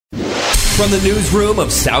From the newsroom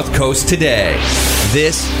of South Coast Today,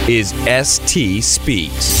 this is ST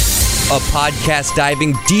Speaks, a podcast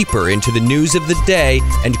diving deeper into the news of the day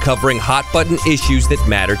and covering hot-button issues that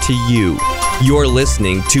matter to you. You're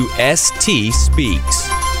listening to ST Speaks.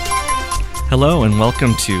 Hello and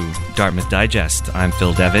welcome to Dartmouth Digest. I'm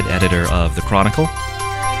Phil Devitt, editor of The Chronicle.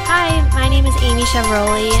 Hi, my name is Amy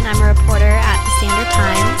Chevroli, and I'm a reporter at The Standard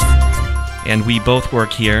Times. And we both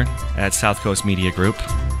work here at South Coast Media Group,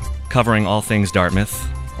 covering all things Dartmouth,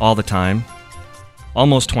 all the time,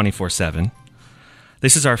 almost 24/7.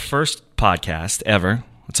 This is our first podcast ever.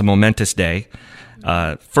 It's a momentous day.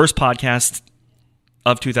 First podcast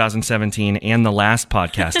of 2017 and the last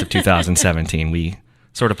podcast of 2017. We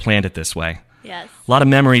sort of planned it this way. Yes. A lot of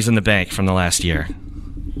memories in the bank from the last year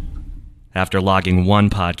after logging one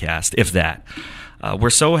podcast, if that. We're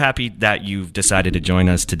so happy that you've decided to join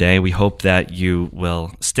us today. We hope that you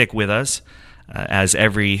will stick with us as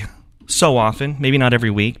every so often, maybe not every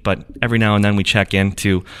week, but every now and then we check in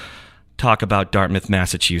to talk about Dartmouth,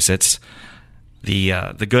 Massachusetts.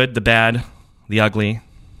 The good, the bad, the ugly,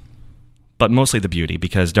 but mostly the beauty,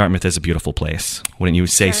 because Dartmouth is a beautiful place. Wouldn't you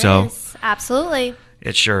say so? Is. Absolutely.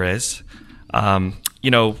 It sure is. Amy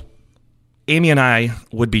and I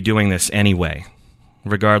would be doing this anyway,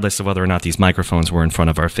 regardless of whether or not these microphones were in front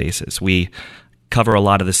of our faces. We cover a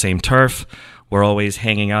lot of the same turf. We're always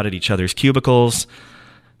hanging out at each other's cubicles,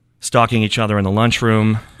 stalking each other in the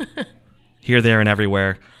lunchroom, here, there, and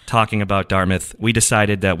everywhere, talking about Dartmouth. We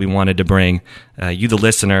decided that we wanted to bring you, the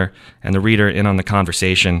listener, and the reader in on the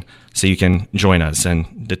conversation so you can join us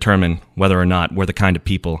and determine whether or not we're the kind of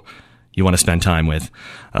people you want to spend time with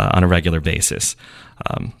on a regular basis.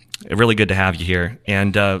 Really good to have you here.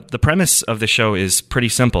 And the premise of the show is pretty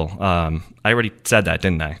simple. I already said that,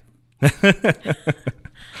 didn't I?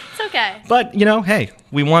 It's okay. But, hey,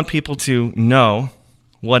 we want people to know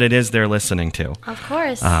what it is they're listening to. Of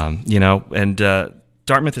course.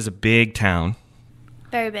 Dartmouth is a big town.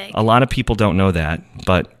 Very big. A lot of people don't know that,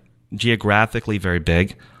 but geographically very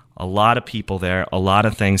big. A lot of people there, a lot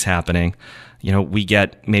of things happening. We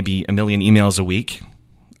get maybe 1 million emails a week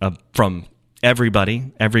from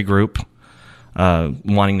everybody, every group,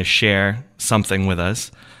 wanting to share something with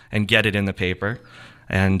us and get it in the paper.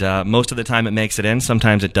 And most of the time it makes it in.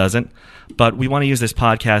 Sometimes it doesn't. But we want to use this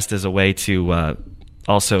podcast as a way to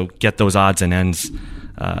also get those odds and ends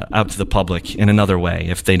out to the public in another way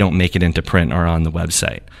if they don't make it into print or on the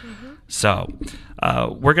website. Mm-hmm. So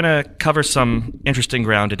we're going to cover some interesting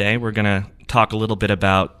ground today. We're going to talk a little bit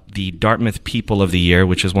about the Dartmouth People of the Year,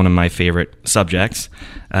 which is one of my favorite subjects.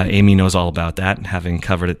 Amy knows all about that, having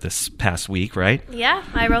covered it this past week, right? Yeah,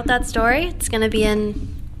 I wrote that story. It's going to be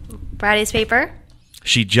in Friday's paper.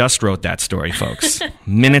 She just wrote that story, folks,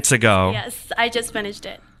 minutes ago. Yes, I just finished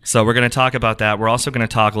it. So we're going to talk about that. We're also going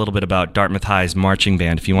to talk a little bit about Dartmouth High's marching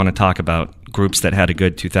band, if you want to talk about groups that had a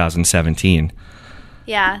good 2017.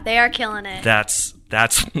 Yeah, they are killing it. That's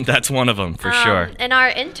one of them, for sure. And our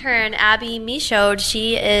intern, Abby Michaud,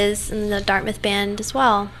 she is in the Dartmouth band as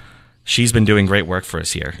well. She's been doing great work for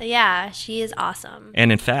us here. Yeah, she is awesome.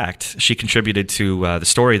 And in fact, she contributed to the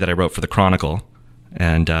story that I wrote for The Chronicle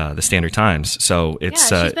and the Standard Times. So it's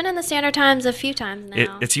she's been in the Standard Times a few times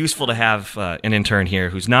now. It's useful to have an intern here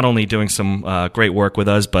who's not only doing some great work with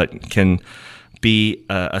us, but can be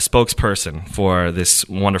a spokesperson for this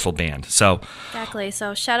wonderful band. So exactly.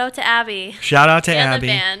 So shout out to Abby. Shout out to and Abby.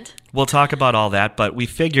 The band. We'll talk about all that, but we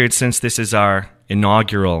figured since this is our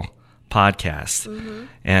inaugural podcast,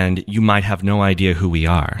 and you might have no idea who we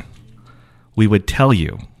are, we would tell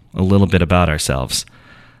you a little bit about ourselves,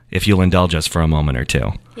 if you'll indulge us for a moment or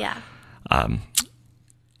two. Yeah.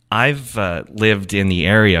 I've lived in the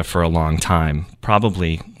area for a long time,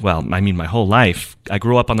 my whole life. I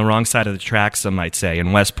grew up on the wrong side of the tracks, some might say,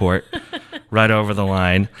 in Westport, right over the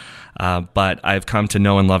line. But I've come to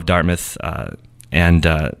know and love Dartmouth, and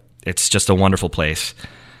it's just a wonderful place.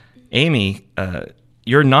 Amy,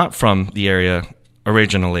 you're not from the area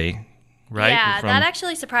originally, right? Yeah, that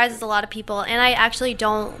actually surprises a lot of people, and I actually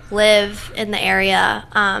don't live in the area.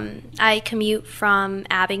 I commute from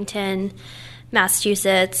Abington,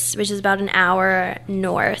 Massachusetts, which is about an hour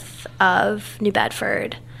north of New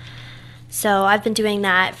Bedford. So I've been doing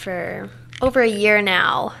that for over a year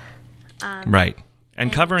now. Right.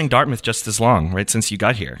 And covering Dartmouth just as long, right, since you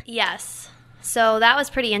got here. Yes. So that was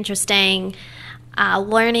pretty interesting.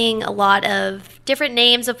 Learning a lot of different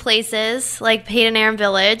names of places, like Peyton Aram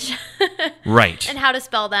Village. Right. And how to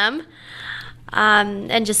spell them.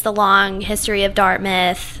 And just the long history of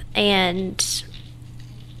Dartmouth and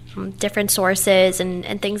different sources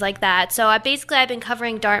and things like that. So I've been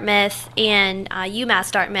covering Dartmouth and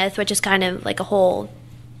UMass Dartmouth, which is kind of like a whole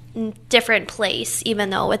different place, even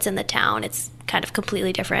though it's in the town. It's kind of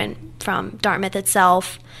completely different from Dartmouth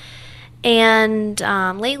itself. And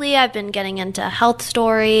lately I've been getting into health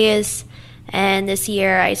stories, and this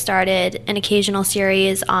year I started an occasional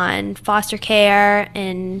series on foster care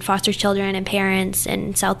and foster children and parents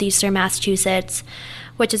in southeastern Massachusetts,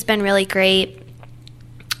 which has been really great.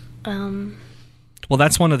 Well,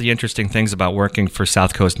 that's one of the interesting things about working for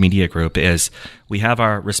South Coast Media Group is we have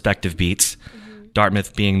our respective beats,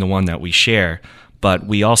 Dartmouth being the one that we share, but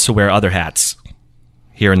we also wear other hats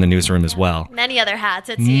here in the newsroom as well. Many other hats,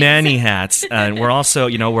 it seems. Many hats. And we're also,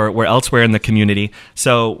 we're elsewhere in the community.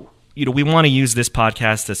 So, we want to use this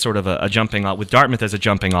podcast as sort of a jumping off, with Dartmouth as a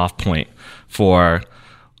jumping off point for,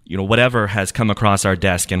 whatever has come across our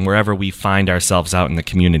desk and wherever we find ourselves out in the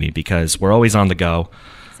community, because we're always on the go,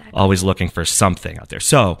 always looking for something out there.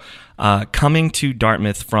 So, coming to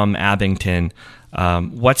Dartmouth from Abington,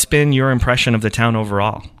 what's been your impression of the town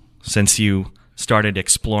overall since you started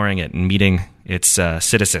exploring it and meeting its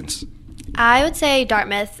citizens? I would say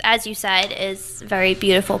Dartmouth, as you said, is a very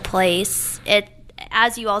beautiful place.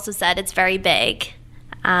 As you also said, it's very big.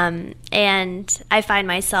 And I find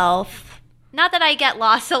myself, not that I get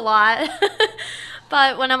lost a lot,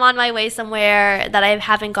 but when I'm on my way somewhere that I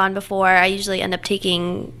haven't gone before, I usually end up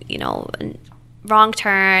taking, a wrong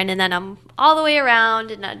turn, and then I'm all the way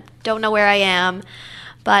around and I don't know where I am.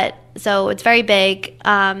 So it's very big.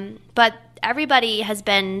 But everybody has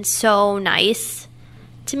been so nice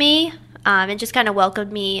to me, and just kind of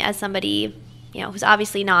welcomed me as somebody, who's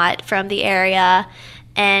obviously not from the area,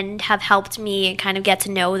 and have helped me kind of get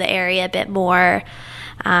to know the area a bit more.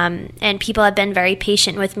 And people have been very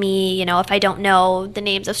patient with me, if I don't know the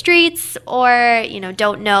names of streets or,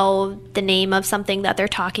 don't know the name of something that they're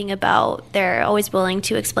talking about, they're always willing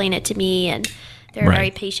to explain it to me, and they're Right.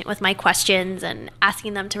 very patient with my questions and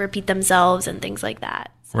asking them to repeat themselves and things like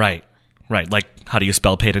that. So. Right. Like, how do you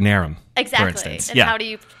spell Paedonarum, Exactly. for instance? And yeah. how do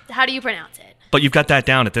you pronounce it? But you've got that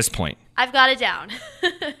down at this point. I've got it down.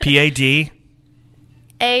 P-A-D?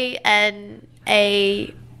 A-N-A-R-A-M.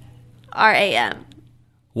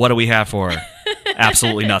 What do we have for her?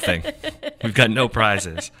 Absolutely nothing. We've got no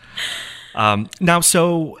prizes. Now,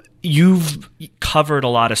 so you've covered a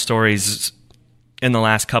lot of stories in the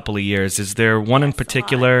last couple of years. Is there one in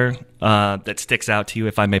particular that sticks out to you,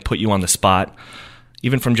 if I may put you on the spot,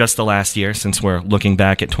 even from just the last year, since we're looking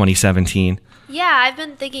back at 2017? Yeah, I've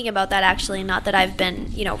been thinking about that actually. Not that I've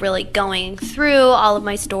been, really going through all of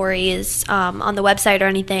my stories on the website or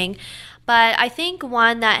anything. But I think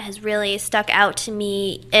one that has really stuck out to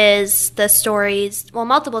me is the stories,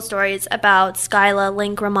 multiple stories about Skyla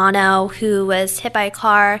Link Romano, who was hit by a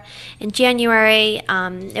car in January.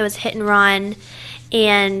 It was hit and run.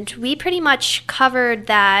 And we pretty much covered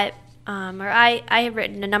that, I have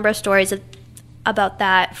written a number of stories about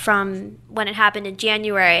that from when it happened in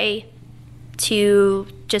January to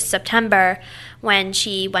just September, when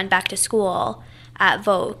she went back to school at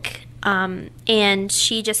Vogue. And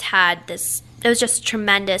she just had it was just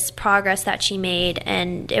tremendous progress that she made,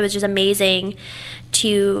 and it was just amazing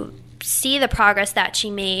to see the progress that she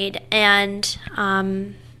made. And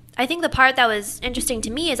I think the part that was interesting to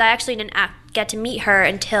me is I actually didn't get to meet her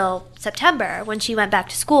until September, when she went back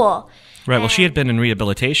to school. Right. Well, she had been in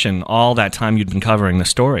rehabilitation all that time you'd been covering the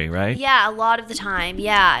story, right? Yeah, a lot of the time,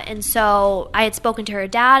 yeah. And so I had spoken to her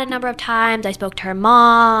dad a number of times. I spoke to her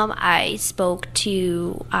mom. I spoke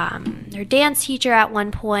to her dance teacher at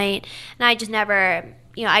one point. And I just never,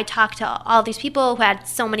 I talked to all these people who had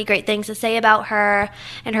so many great things to say about her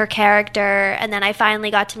and her character. And then I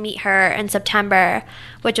finally got to meet her in September,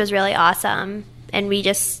 which was really awesome. And we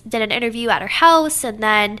just did an interview at her house. And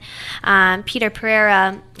then Peter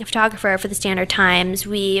Pereira, a photographer for the Standard Times,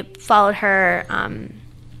 we followed her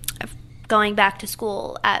going back to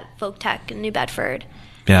school at Vogue Tech in New Bedford.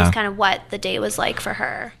 Yeah. It was kind of what the day was like for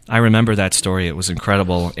her. I remember that story. It was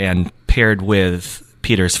incredible. And paired with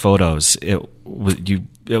Peter's photos, it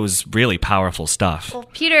was really powerful stuff. Well,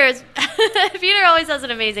 Peter always does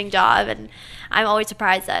an amazing job, and I'm always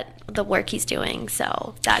surprised at the work he's doing,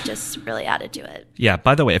 so that just really added to it. Yeah,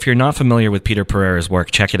 by the way, if you're not familiar with Peter Pereira's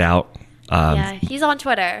work, check it out. Yeah, he's on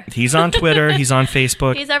Twitter. He's on Twitter. He's on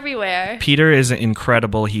Facebook. He's everywhere. Peter is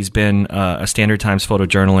incredible. He's been a Standard Times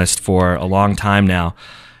photojournalist for a long time now.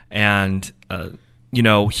 And,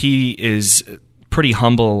 he is pretty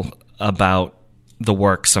humble about the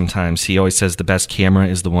work sometimes. He always says the best camera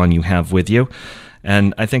is the one you have with you.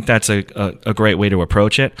 And I think that's a great way to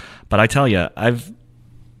approach it. But I tell you, I've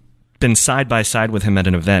been side by side with him at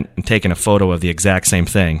an event and taken a photo of the exact same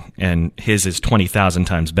thing, and his is 20,000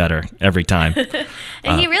 times better every time.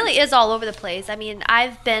 And he really is all over the place. I mean,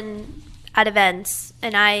 I've been at events,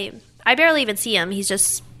 and I barely even see him. He's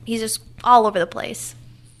just all over the place.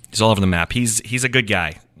 He's all over the map. He's a good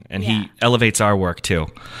guy, and Yeah. he elevates our work too.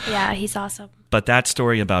 Yeah, he's awesome. But that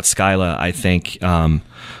story about Skyla, I think,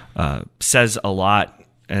 says a lot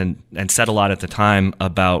and said a lot at the time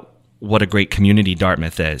about what a great community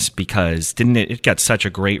Dartmouth is, because it got such a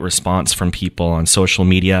great response from people on social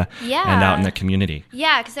media and out in the community.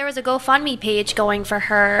 Yeah, because there was a GoFundMe page going for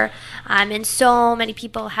her, and so many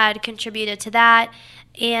people had contributed to that.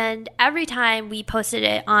 And every time we posted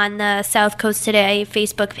it on the South Coast Today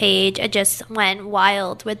Facebook page, it just went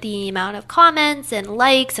wild with the amount of comments and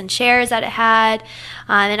likes and shares that it had.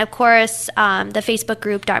 And of course, the Facebook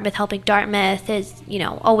group Dartmouth Helping Dartmouth is,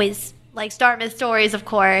 always likes Dartmouth stories, of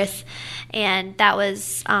course. And that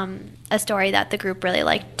was a story that the group really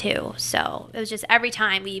liked too. So it was just every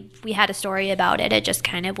time we had a story about it, it just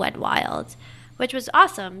kind of went wild, which was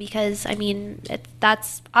awesome because,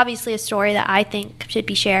 that's obviously a story that I think should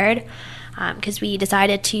be shared because we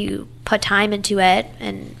decided to put time into it.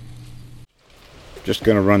 And just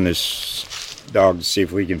going to run this dog to see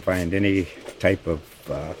if we can find any type of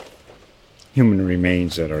human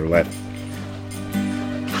remains that are left.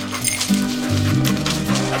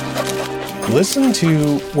 Listen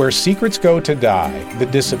to Where Secrets Go to Die, The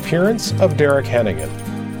Disappearance of Derek Hennigan.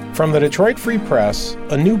 From the Detroit Free Press,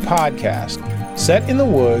 a new podcast set in the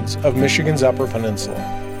woods of Michigan's Upper Peninsula.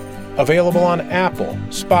 Available on Apple,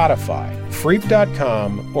 Spotify,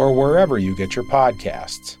 Freep.com, or wherever you get your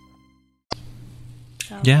podcasts.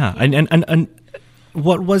 Yeah, and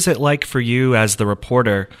what was it like for you as the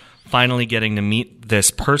reporter finally getting to meet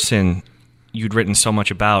this person you'd written so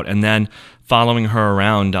much about and then following her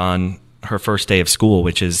around on her first day of school,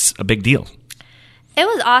 which is a big deal? it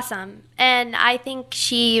was awesome. And I think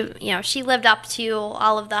she lived up to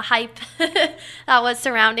all of the hype that was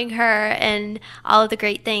surrounding her and all of the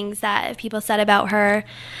great things that people said about her.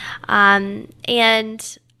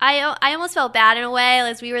 And I almost felt bad in a way,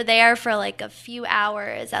 as we were there for like a few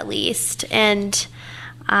hours at least. And,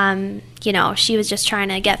 she was just trying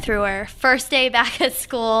to get through her first day back at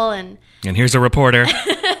school. And here's a reporter.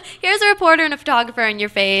 Here's a reporter and a photographer in your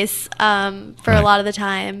face for a lot of the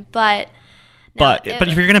time. But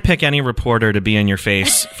if you're going to pick any reporter to be in your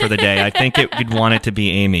face for the day, I think you'd want it to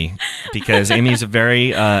be Amy, because Amy's a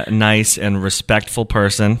very nice and respectful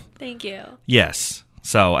person. Thank you. Yes.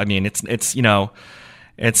 So, I mean, it's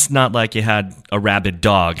not like you had a rabid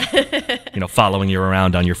dog, following you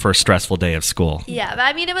around on your first stressful day of school. Yeah, but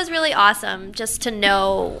I mean, it was really awesome just to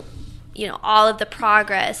know, all of the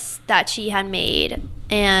progress that she had made.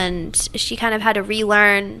 And she kind of had to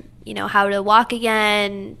relearn how to walk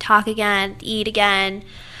again, talk again, eat again,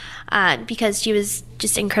 because she was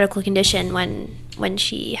just in critical condition when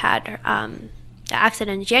she had the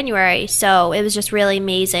accident in January. So it was just really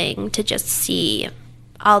amazing to just see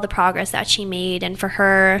all the progress that she made, and for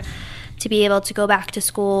her to be able to go back to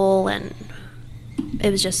school, and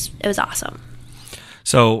it was awesome.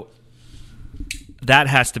 So that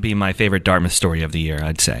has to be my favorite Dartmouth story of the year,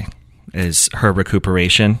 I'd say, is her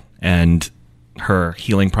recuperation and her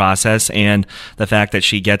healing process, and the fact that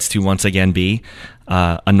she gets to once again be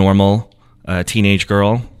a normal teenage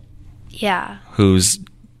girl. Yeah. Who's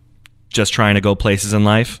just trying to go places in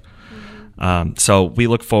life. Mm-hmm. So we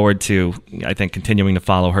look forward to, I think, continuing to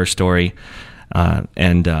follow her story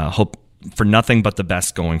and hope for nothing but the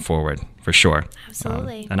best going forward, for sure.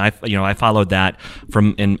 Absolutely. And I followed that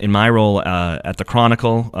from in my role at the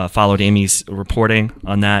Chronicle, followed Amy's reporting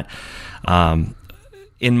on that.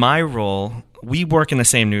 In my role, we work in the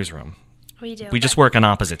same newsroom. We do. We just work on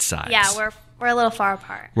opposite sides. Yeah, we're a little far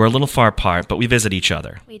apart. We're a little far apart, but we visit each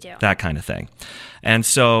other. We do. That kind of thing. And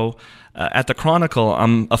so at the Chronicle,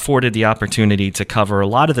 I'm afforded the opportunity to cover a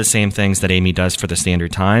lot of the same things that Amy does for the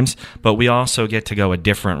Standard Times, but we also get to go a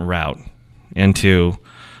different route into,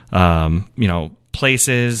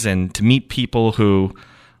 places and to meet people who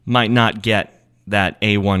might not get that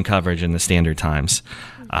A1 coverage in the Standard Times.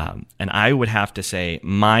 And I would have to say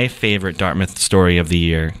my favorite Dartmouth story of the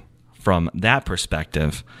year from that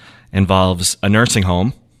perspective involves a nursing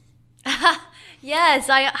home. Yes,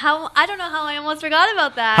 I don't know how I almost forgot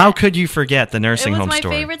about that. How could you forget the nursing home story? It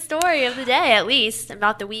was my favorite story of the day, at least,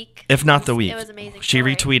 about the week. If not the week. It was amazing. She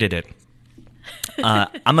retweeted it.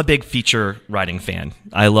 I'm a big feature writing fan.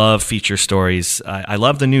 I love feature stories. I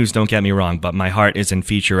love the news, don't get me wrong, but my heart is in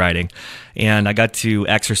feature writing. And I got to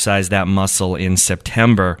exercise that muscle in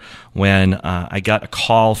September when I got a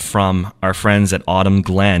call from our friends at Autumn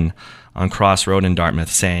Glen on Cross Road in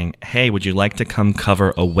Dartmouth saying, "Hey, would you like to come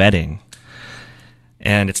cover a wedding?"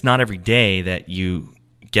 And it's not every day that you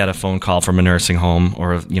get a phone call from a nursing home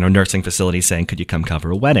or a nursing facility saying, could you come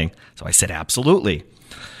cover a wedding? So I said, absolutely.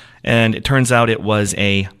 And it turns out it was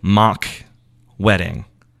a mock wedding,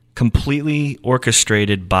 completely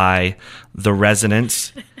orchestrated by the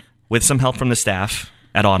residents with some help from the staff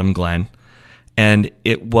at Autumn Glen. And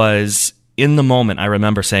it was, in the moment, I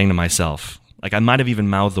remember saying to myself, like I might have even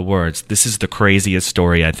mouthed the words, this is the craziest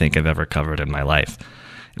story I think I've ever covered in my life.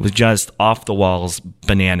 It was just off the walls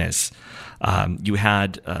bananas. You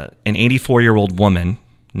had an 84-year-old woman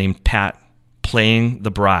named Pat playing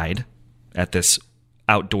the bride at this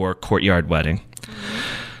outdoor courtyard wedding.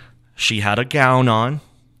 She had a gown on,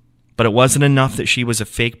 but it wasn't enough that she was a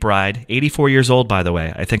fake bride. 84 years old, by the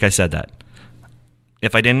way. I think I said that.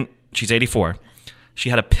 If I didn't, she's 84. She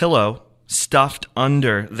had a pillow stuffed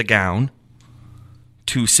under the gown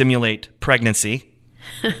to simulate pregnancy.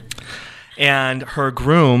 And her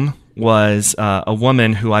groom was a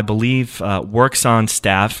woman who I believe works on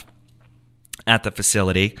staff at the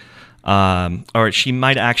facility, or she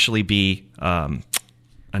might actually be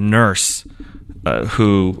a nurse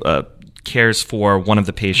who cares for one of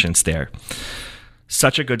the patients there.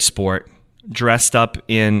 Such a good sport, dressed up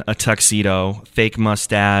in a tuxedo, fake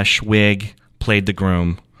mustache, wig, played the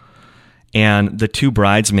groom. And the two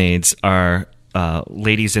bridesmaids are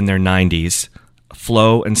ladies in their 90s,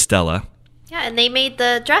 Flo and Stella. Yeah, and they made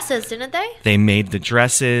the dresses, didn't they? They made the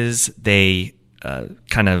dresses. They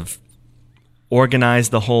kind of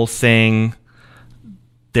organized the whole thing.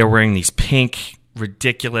 They're wearing these pink,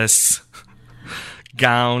 ridiculous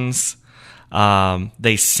gowns.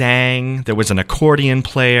 They sang. There was an accordion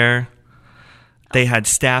player. They had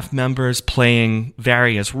staff members playing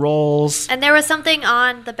various roles. And there was something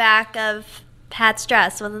on the back of Pat's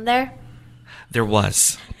dress, wasn't there? There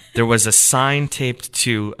was. There was a sign taped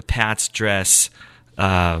to Pat's dress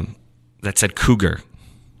that said Cougar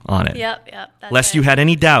on it. Yep. That's Lest it. you had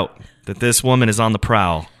any doubt that this woman is on the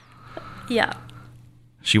prowl. Yeah.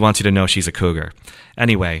 She wants you to know she's a cougar.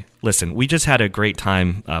 Anyway, listen, we just had a great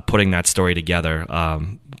time putting that story together,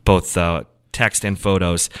 both text and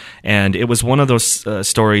photos. And it was one of those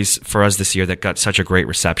stories for us this year that got such a great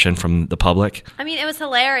reception from the public. I mean, it was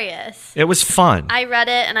hilarious. It was fun. I read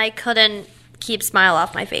it and I couldn't keep smile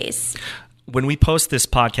off my face. When we post this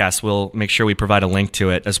podcast, we'll make sure we provide a link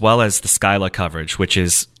to it, as well as the Skyla coverage, which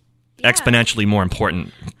is exponentially more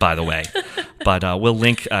important, by the way. But we'll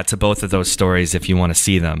link to both of those stories if you want to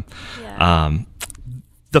see them. Yeah.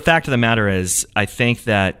 The fact of the matter is, I think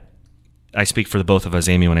that I speak for the both of us,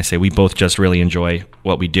 Amy, when I say we both just really enjoy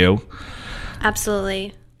what we do.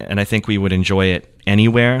 Absolutely. And I think we would enjoy it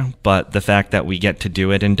anywhere, but the fact that we get to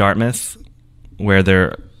do it in Dartmouth, where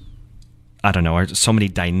there, I don't know, are so many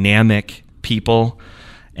dynamic people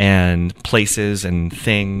and places and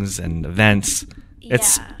things and events,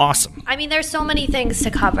 it's awesome. I mean, there's so many things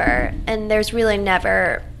to cover, and there's really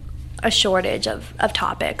never a shortage of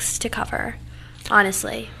topics to cover,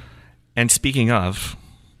 honestly. And speaking of,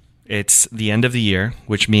 it's the end of the year,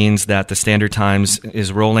 which means that the Standard Times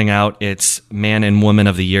is rolling out its Man and Woman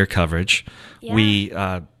of the Year coverage. Yeah. We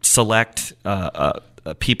select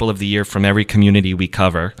people of the year from every community we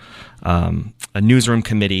cover. A newsroom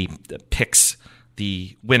committee picks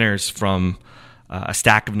the winners from a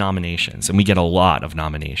stack of nominations, and we get a lot of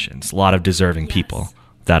nominations, a lot of deserving people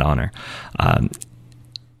that honor.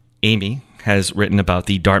 Amy has written about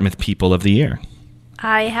the Dartmouth People of the Year.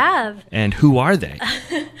 I have. And who are they?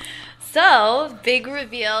 So, big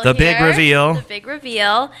reveal The here. big reveal. The big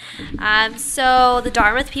reveal. So, the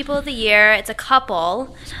Dartmouth People of the Year, it's a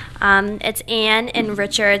couple. It's Anne and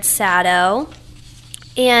Richard Sato.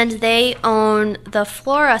 And they own the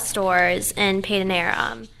Flora stores in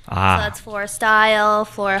Peyton-Aram. So that's Flora Style,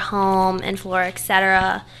 Flora Home, and Flora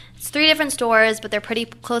Etc. It's 3 different stores, but they're pretty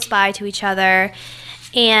close by to each other.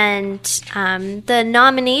 And the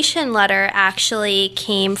nomination letter actually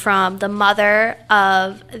came from the mother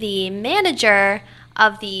of the manager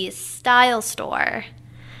of the Style store,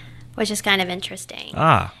 which is kind of interesting.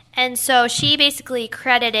 And so she basically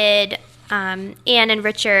credited Anne and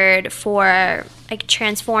Richard for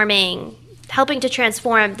helping to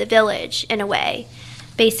transform the village in a way,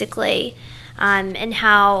 basically. And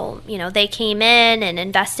how, they came in and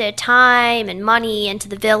invested time and money into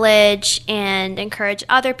the village and encouraged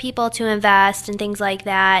other people to invest and things like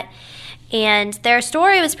that. And their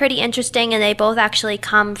story was pretty interesting, and they both actually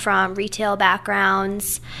come from retail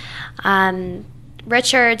backgrounds.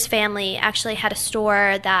 Richard's family actually had a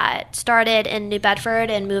store that started in New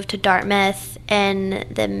Bedford and moved to Dartmouth in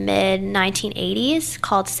the mid-1980s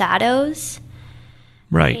called Sato's.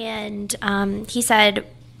 Right. And he said,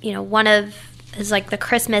 one of like the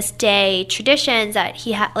Christmas Day traditions that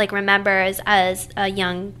he like remembers as a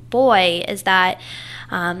young boy is that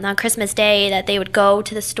on Christmas Day that they would go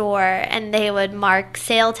to the store and they would mark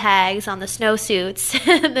sale tags on the snowsuits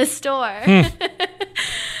in the store,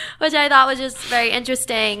 which I thought was just very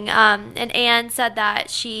interesting. And Anne said that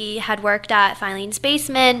she had worked at Filene's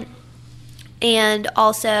Basement and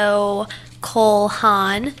also Cole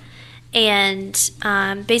Haan. And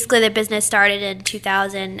basically the business started in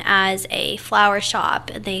 2000 as a flower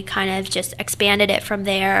shop, and they kind of just expanded it from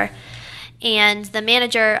there. And the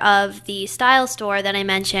manager of the style store that I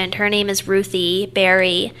mentioned, her name is Ruthie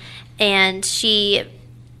Berry, and she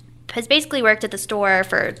has basically worked at the store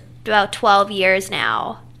for about 12 years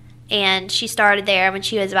now. And she started there when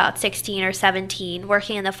she was about 16 or 17,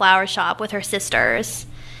 working in the flower shop with her sisters.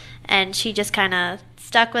 And she just kind of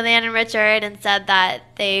stuck with Anne and Richard and said that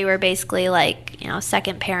they were basically like,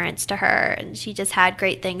 second parents to her. And she just had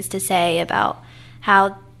great things to say about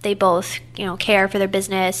how they both, care for their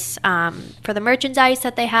business, for the merchandise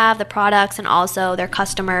that they have, the products, and also their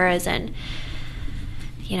customers. And,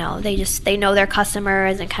 they know their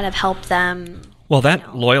customers and kind of help them. Well,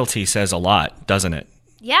 that loyalty says a lot, doesn't it?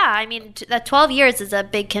 Yeah, I mean, that 12 years is a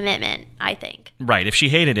big commitment, I think. Right. If she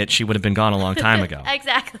hated it, she would have been gone a long time ago.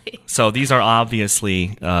 Exactly. So these are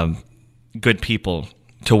obviously good people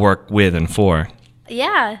to work with and for.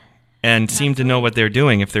 Yeah. And seem to know what they're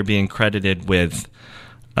doing if they're being credited with,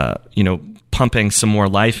 pumping some more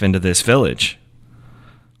life into this village,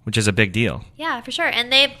 which is a big deal. Yeah, for sure.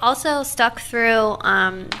 And they've also stuck through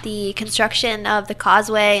the construction of the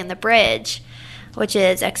causeway and the bridge, which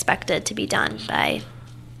is expected to be done by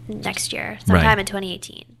next year, sometime in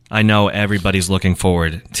 2018. I know everybody's looking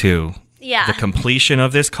forward to the completion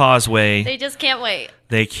of this causeway. They just can't wait.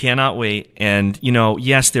 They cannot wait. And,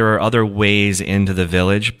 yes, there are other ways into the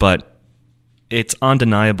village, but it's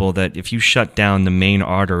undeniable that if you shut down the main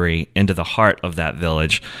artery into the heart of that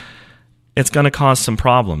village, it's going to cause some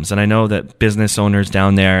problems. And I know that business owners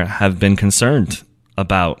down there have been concerned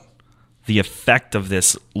about the effect of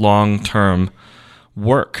this long-term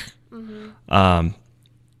work. Mm-hmm.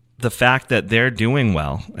 The fact that they're doing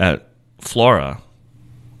well at Flora,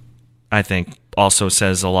 I think, also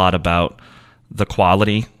says a lot about the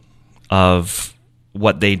quality of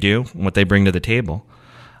what they do, what they bring to the table.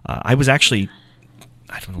 I was actually,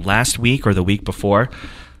 last week or the week before,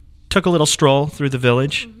 took a little stroll through the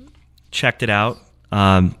village, checked it out,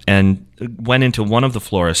 and went into one of the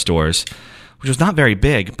Flora stores, which was not very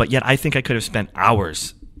big, but yet I think I could have spent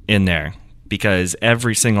hours in there because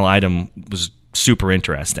every single item was super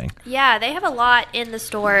interesting. Yeah, they have a lot in the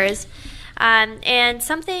stores. And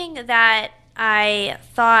something that I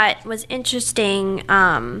thought was interesting,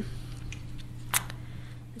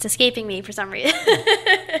 it's escaping me for some reason.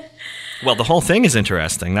 Well, the whole thing is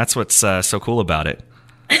interesting. That's what's so cool about it.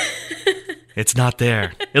 It's not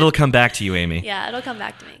there. It'll come back to you, Amy. Yeah, it'll come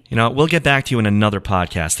back to me. We'll get back to you in another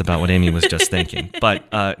podcast about what Amy was just thinking.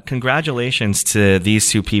 But congratulations to these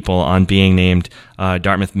two people on being named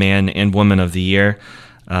Dartmouth Man and Woman of the Year.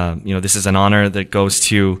 This is an honor that goes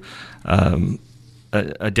to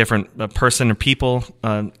a different person or people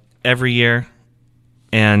every year.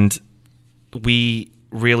 And we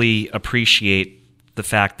really appreciate the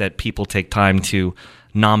fact that people take time to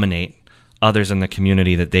nominate others in the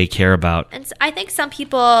community that they care about. And I think some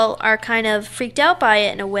people are kind of freaked out by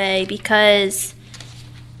it in a way because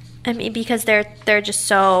they're just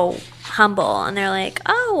so humble and they're like,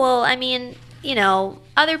 oh, well,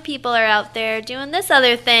 other people are out there doing this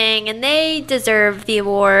other thing and they deserve the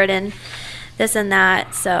award and this and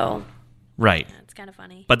that. So, right. It's kind of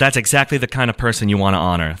funny. But that's exactly the kind of person you want to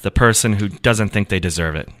honor, the person who doesn't think they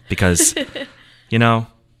deserve it because,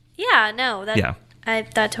 Yeah, no.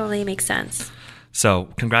 That totally makes sense. So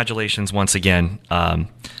congratulations once again.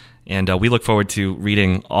 And we look forward to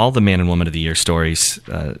reading all the Man and Woman of the Year stories.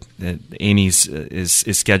 Amy's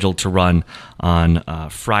is scheduled to run on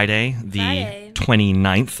Friday, the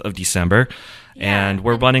 29th of December. Yeah. And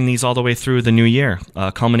we're running these all the way through the new year,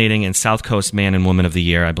 culminating in South Coast Man and Woman of the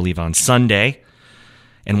Year, I believe, on Sunday.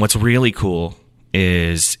 And what's really cool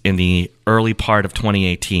is in the early part of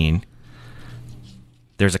 2018,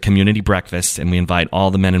 there's a community breakfast, and we invite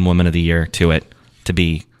all the men and women of the year to it to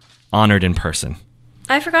be honored in person.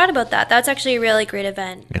 I forgot about that. That's actually a really great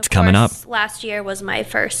event. It's coming up. Last year was my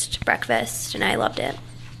first breakfast, and I loved it.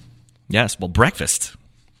 Yes, well, breakfast.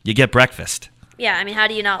 You get breakfast. Yeah, how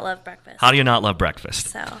do you not love breakfast? How do you not love breakfast?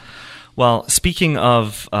 So, well, speaking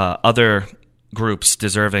of other groups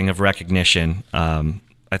deserving of recognition,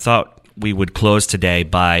 I thought we would close today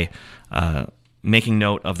by making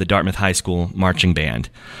note of the Dartmouth High School marching band.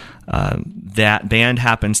 That band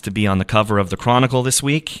happens to be on the cover of the Chronicle this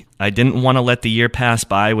week. I didn't want to let the year pass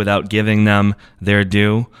by without giving them their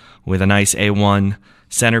due with a nice A1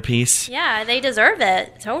 centerpiece. Yeah, they deserve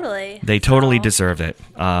it. Totally. They totally deserve it.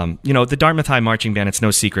 The Dartmouth High Marching Band, it's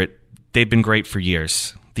no secret, they've been great for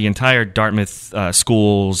years. The entire Dartmouth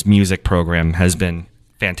school's music program has been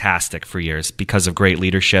fantastic for years because of great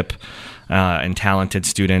leadership and talented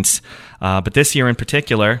students. But this year in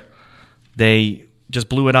particular, they just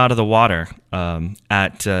blew it out of the water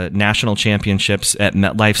at national championships at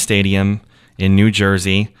MetLife Stadium in New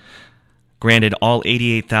Jersey. Granted, all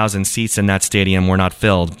 88,000 seats in that stadium were not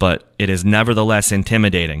filled, but it is nevertheless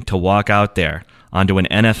intimidating to walk out there onto an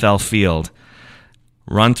NFL field,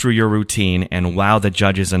 run through your routine, and wow the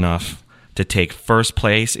judges enough to take first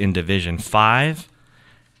place in Division 5,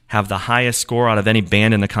 have the highest score out of any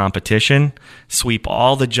band in the competition, sweep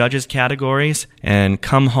all the judges' categories, and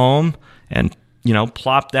come home and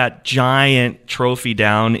plop that giant trophy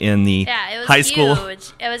down in the high school.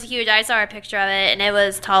 It was huge. I saw a picture of it, and it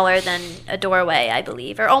was taller than a doorway, I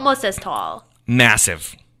believe, or almost as tall.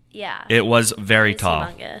 Massive. Yeah. It was very tall.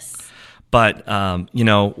 Humongous. But,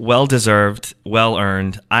 well-deserved,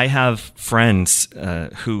 well-earned. I have friends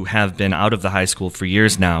who have been out of the high school for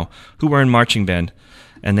years now who were in marching band,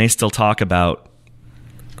 and they still talk about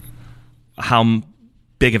how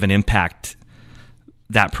big of an impact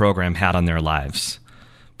that program had on their lives,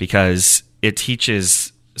 because it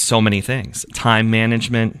teaches so many things. Time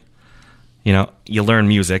management, you learn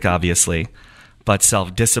music, obviously, but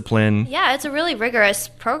self-discipline. Yeah, it's a really rigorous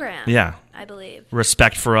program. Yeah. I believe.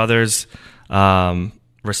 Respect for others,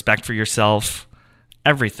 respect for yourself,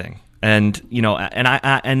 everything. And,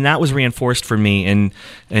 and that was reinforced for me in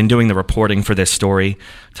doing the reporting for this story,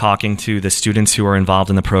 talking to the students who are involved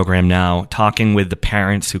in the program now, talking with the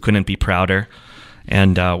parents who couldn't be prouder.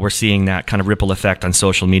 And we're seeing that kind of ripple effect on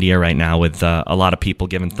social media right now with a lot of people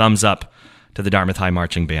giving thumbs up to the Dartmouth High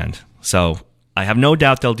Marching Band. So I have no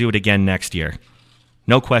doubt they'll do it again next year.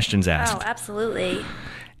 No questions asked. Oh, absolutely.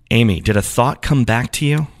 Amy, did a thought come back to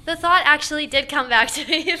you? The thought actually did come back to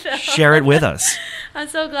me, though. Share it with us. I'm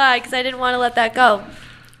so glad, because I didn't want to let that go.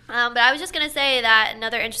 But I was just going to say that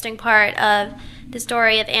another interesting part of the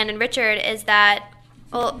story of Ann and Richard is that,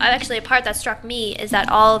 well, actually a part that struck me is that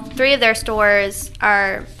all three of their stores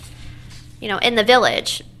are, in the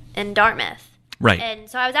village in Dartmouth. Right. And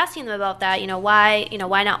so I was asking them about that, why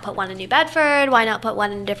not put one in New Bedford? Why not put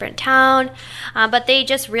one in a different town? But they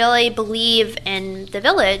just really believe in the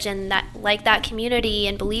village and that community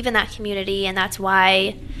and believe in that community. And that's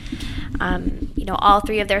why, all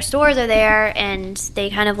three of their stores are there, and they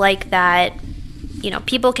kind of like that,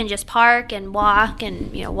 people can just park and walk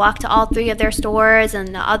to all three of their stores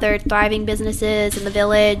and the other thriving businesses in the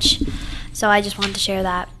village. So I just wanted to share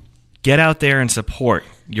that. Get out there and support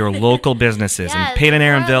your local businesses yes, in Peyton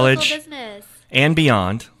Aaron Village business. And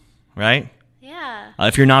beyond, right? Yeah.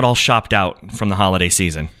 If you're not all shopped out from the holiday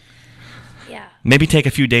season. Yeah. Maybe take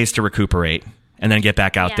a few days to recuperate and then get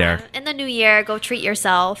back out there. In the new year, go treat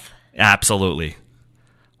yourself. Absolutely.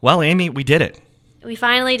 Well, Amy, we did it. We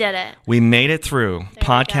finally did it. We made it through There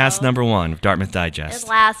podcast we go. #1 of Dartmouth Digest. The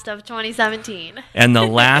last of 2017. And the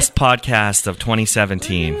last podcast of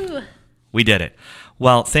 2017. Woo. We did it.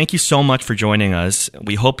 Well, thank you so much for joining us.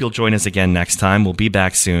 We hope you'll join us again next time. We'll be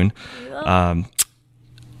back soon.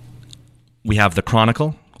 We have the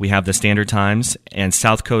Chronicle, we have the Standard Times, and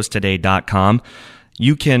SouthCoastToday.com.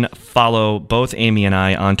 You can follow both Amy and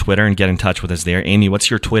I on Twitter and get in touch with us there. Amy, what's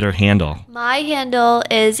your Twitter handle? My handle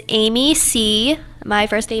is Amy C. My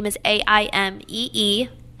first name is AIMEEC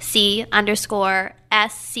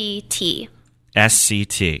 _SCT.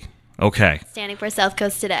 SCT. Okay. Standing for South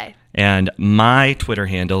Coast Today. And my Twitter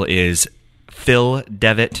handle is Phil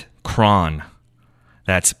Devitt Cron.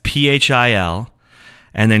 That's PHIL.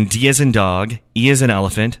 And then D as in dog, E as in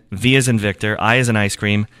elephant, V as in Victor, I as in ice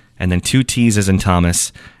cream, and then 2 T's as in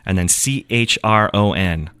Thomas, and then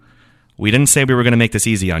CHRON. We didn't say we were going to make this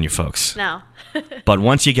easy on you folks. No. But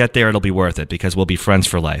once you get there, it'll be worth it because we'll be friends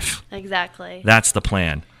for life. Exactly. That's the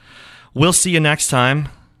plan. We'll see you next time.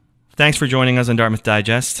 Thanks for joining us on Dartmouth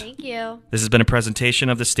Digest. Thank you. This has been a presentation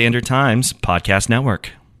of the Standard Times Podcast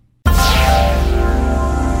Network.